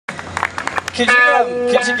could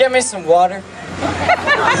you get me some water?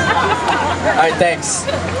 Alright, thanks.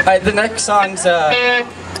 Alright, the next song's,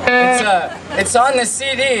 it's on the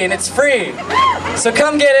CD and it's free. So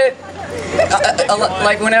come get it,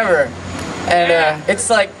 like whenever. And it's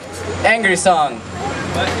like angry song.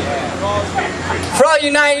 For all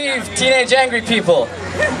you naive teenage angry people.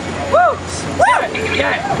 Woo! Woo!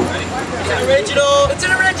 Yeah. It's an original! It's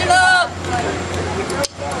an original!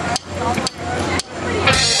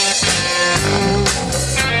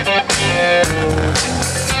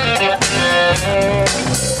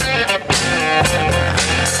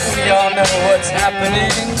 We all know what's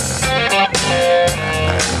happening.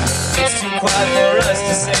 It's too quiet for us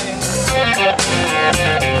to sing.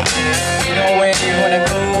 You know when you wanna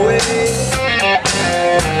go away,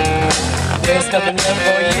 there's nothing left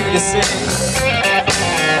for you to say.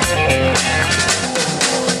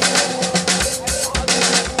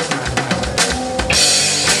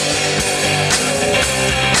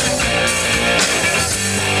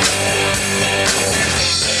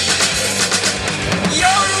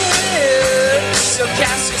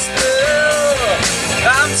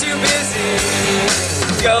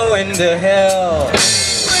 Going to hell.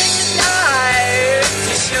 Bring the knife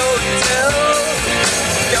to show and tell.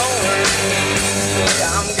 Don't worry,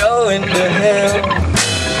 I'm going to hell.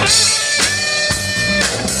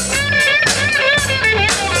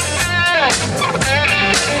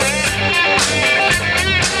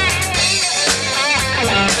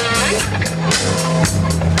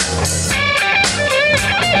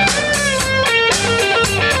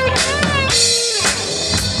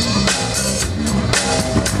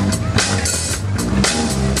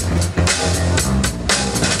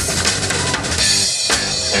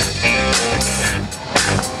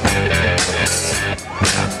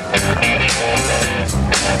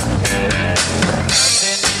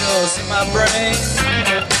 In my brain,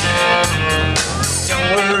 don't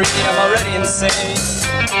worry, I'm already insane.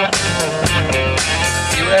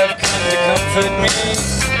 You have come to comfort me.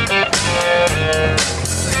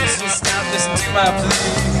 Please just stop, listen to my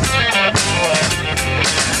plea.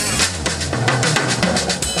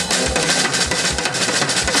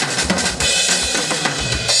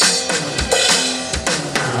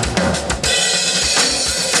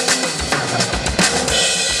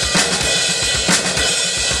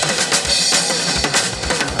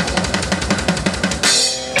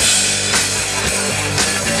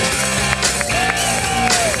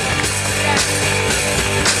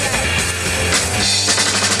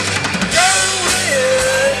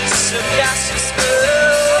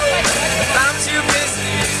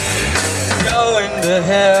 To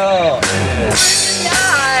hell. Bring the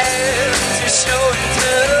knife to show and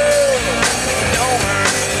tell. Don't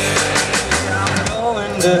worry, I'm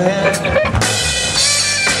going to hell.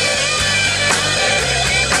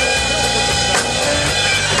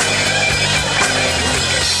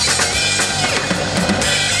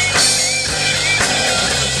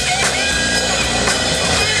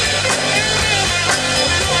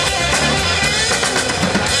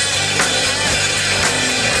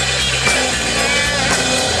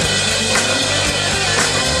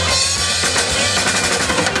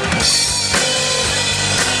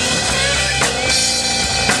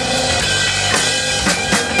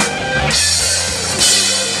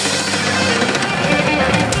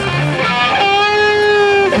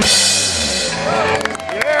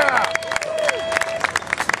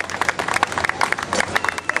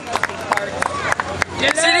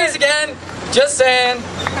 CDs again, just saying,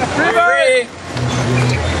 free,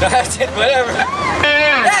 whatever.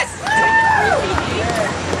 Yes!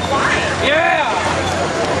 Yeah!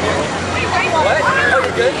 What? Oh,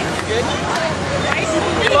 you good? You good?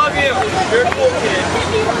 We love you. You're a cool kid.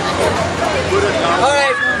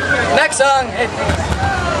 Alright, next song.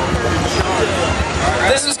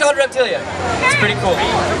 This one's called Reptilia. It's pretty cool.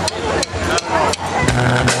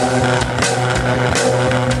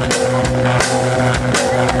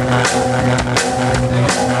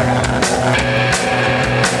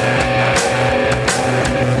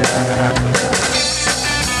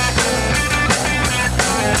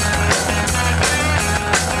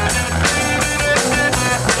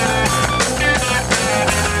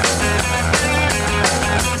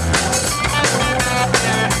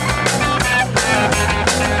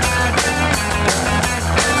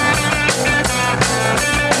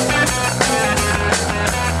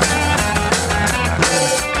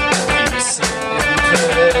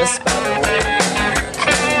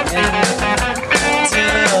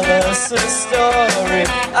 A story.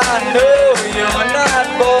 I know you're not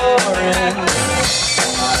boring.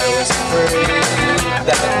 I was afraid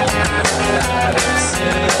that you would not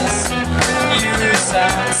exist. You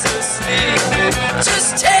sound so sweet.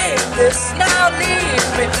 Just take this, now leave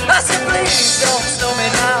me. I said please don't slow me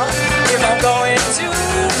down if I'm going too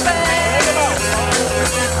fast.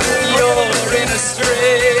 You're in a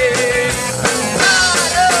string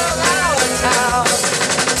out of our town.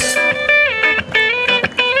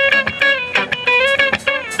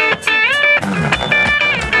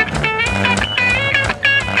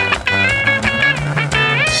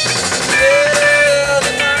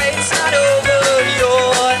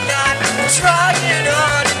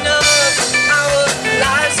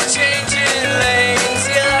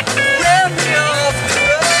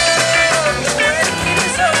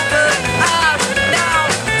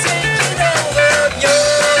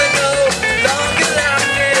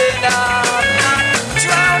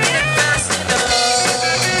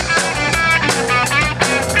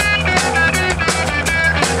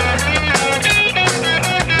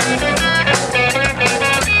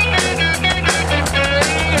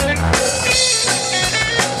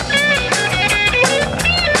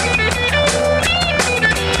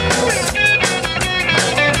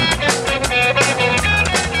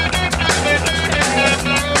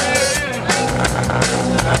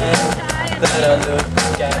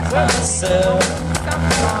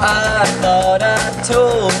 I thought I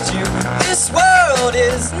told you this world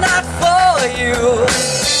is not for you.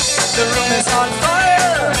 The room is on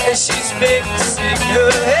fire as she's fixing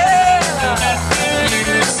her hair.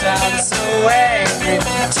 You sound so angry,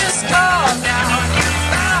 just calm down. You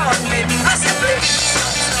found me. I said please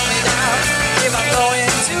don't slow me down if I'm going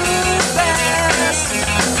too fast.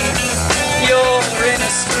 You're in a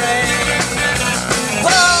strange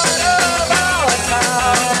part of our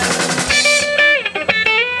town.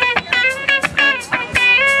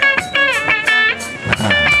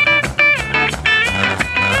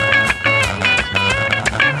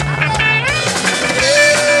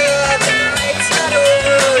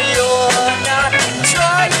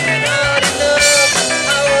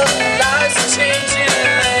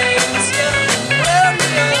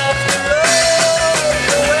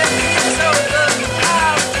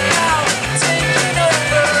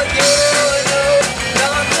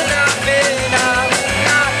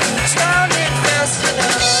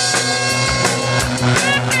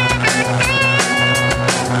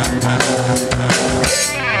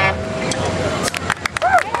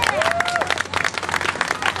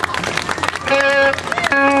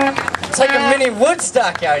 It's like a mini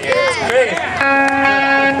Woodstock out here. It's great.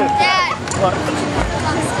 Dad.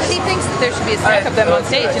 He thinks that there should be a stack of them on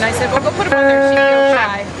stage, and I said, well, go put them on there. She feels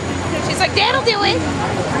shy. She's like, Dad'll do it.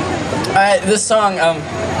 Alright, this song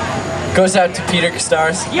goes out to Peter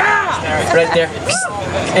Costars. Yeah! Right there.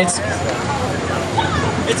 It's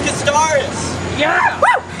Costars! Yeah!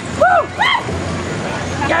 Woo! Woo!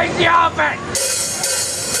 Get the oven!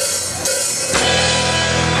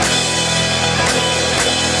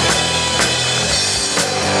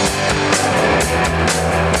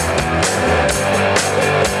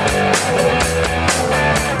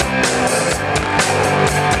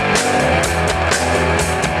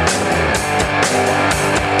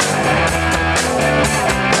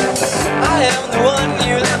 I am the one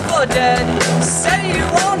you left for dead. Say you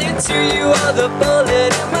wanted to, you are the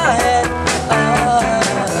bullet in my head.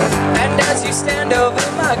 And as you stand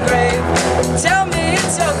over my grave, tell me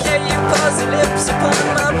it's okay, you pause your lips upon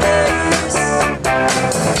my face.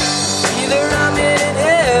 Either I'm in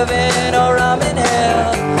heaven or I'm in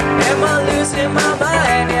hell. Am I losing my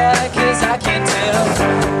mind? Yeah, 'cause I can't tell.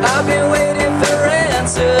 I've been waiting for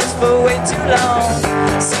answers for way too long.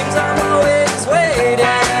 Seems I'm always waiting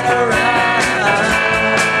around.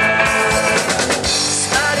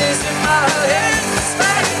 Spiders in my head,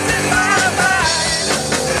 spiders in my mind.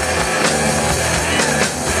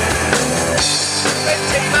 They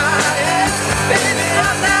take my head, baby,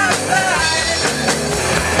 I'm not blind.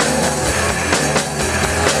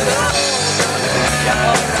 It's all gonna be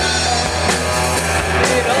alright.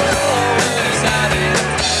 It always has been.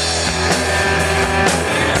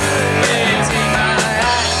 They take my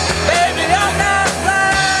head, baby, I'm not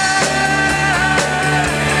blind.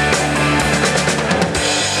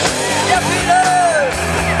 Yeah, Peter.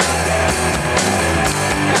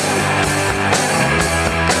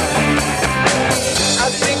 I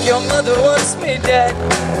think your mother wants me dead.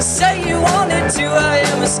 Say you wanted to, I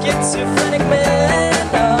am a schizophrenic man.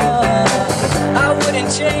 I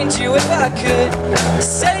wouldn't change you if I could.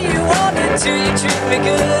 Say you wanted to, you treat me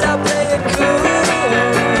good, I'll play it cool.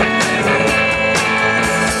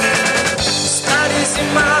 Spiders in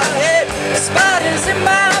my head, spiders in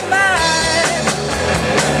my mind.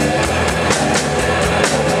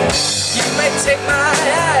 You may take my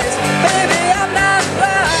eyes, baby, I'm not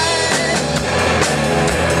blind.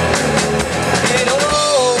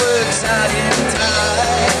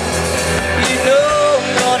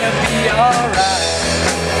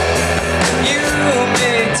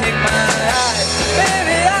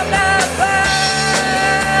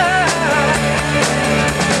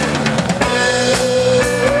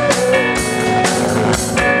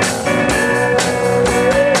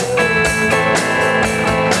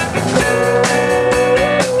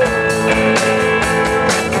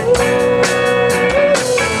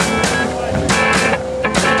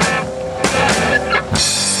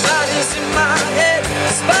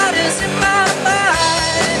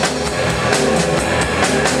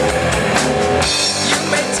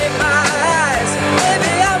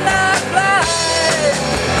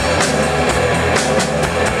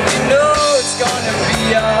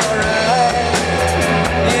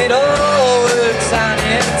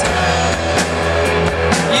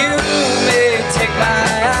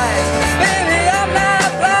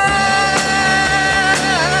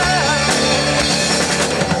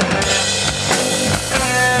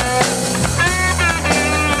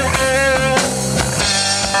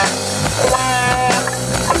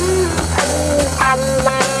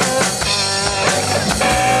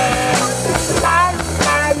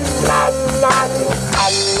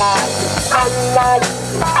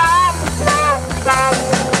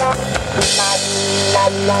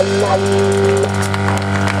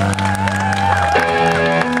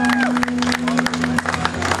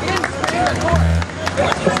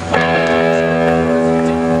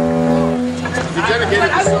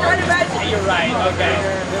 You're right, okay.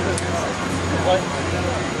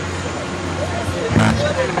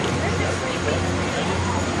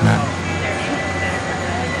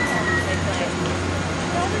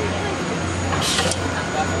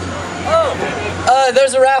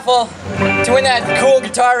 There's a raffle to win that cool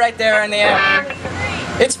guitar right there in the amp.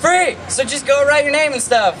 It's free, so just go write your name and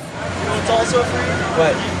stuff. You know what's also free?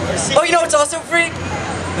 What? Oh, you know what's also free?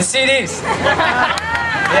 The CDs.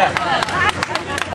 Yeah.